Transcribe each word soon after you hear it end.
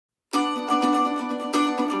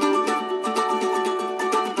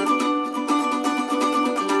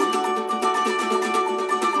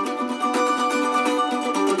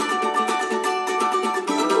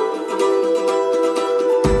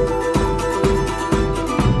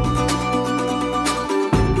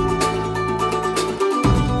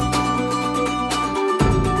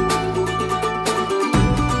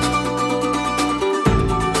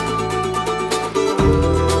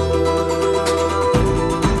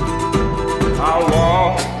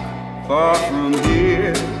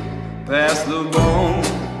past the bones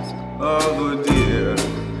of a deer,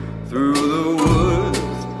 through the woods,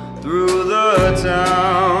 through the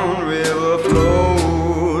town. River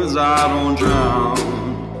flows, I don't drown.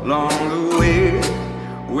 Along the way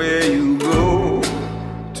where you go,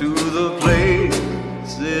 to the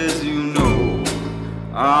places you know,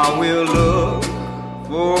 I will look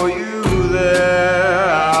for you there.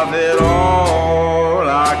 I've had all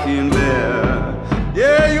I can bear.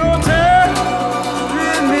 Yeah, you're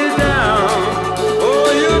tearing me down. Oh,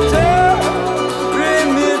 you're tearing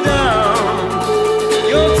me down.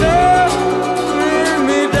 You're tearing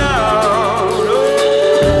me down. Oh,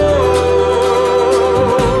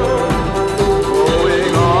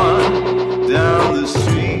 going on down the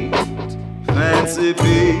street, fancy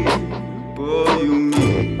people you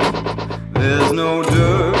meet. There's no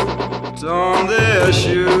dirt on their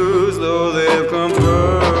shoes, though they've come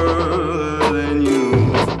further than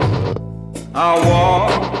you. I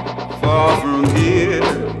walk far from here,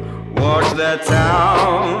 watch that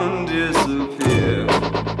town disappear.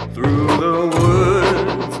 Through the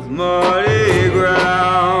woods, muddy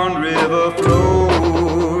ground, river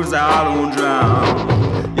flows, I don't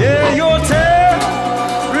drown. Yeah, you're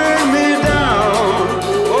tearing me down.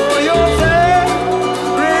 Oh, you're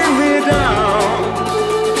tearing me down.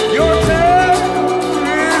 You're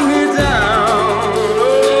tearing me down.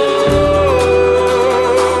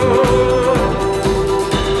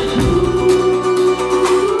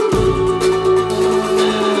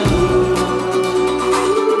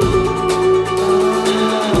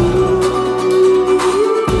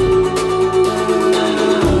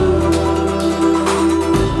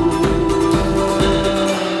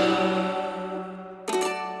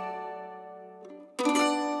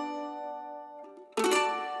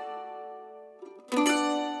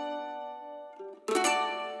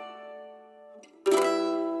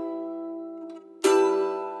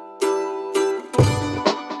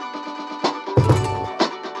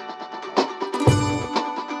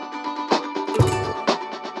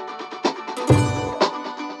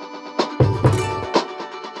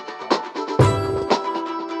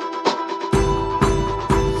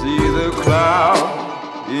 See the cloud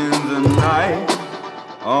in the night,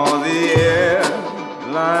 all the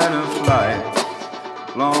airline of flight.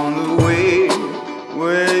 Along the way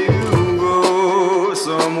where you go,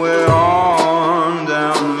 somewhere on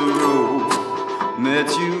down the road. Met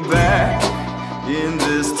you back in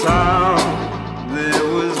this town, there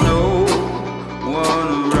was no one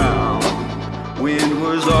around. Wind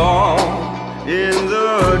was all in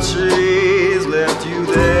the trees.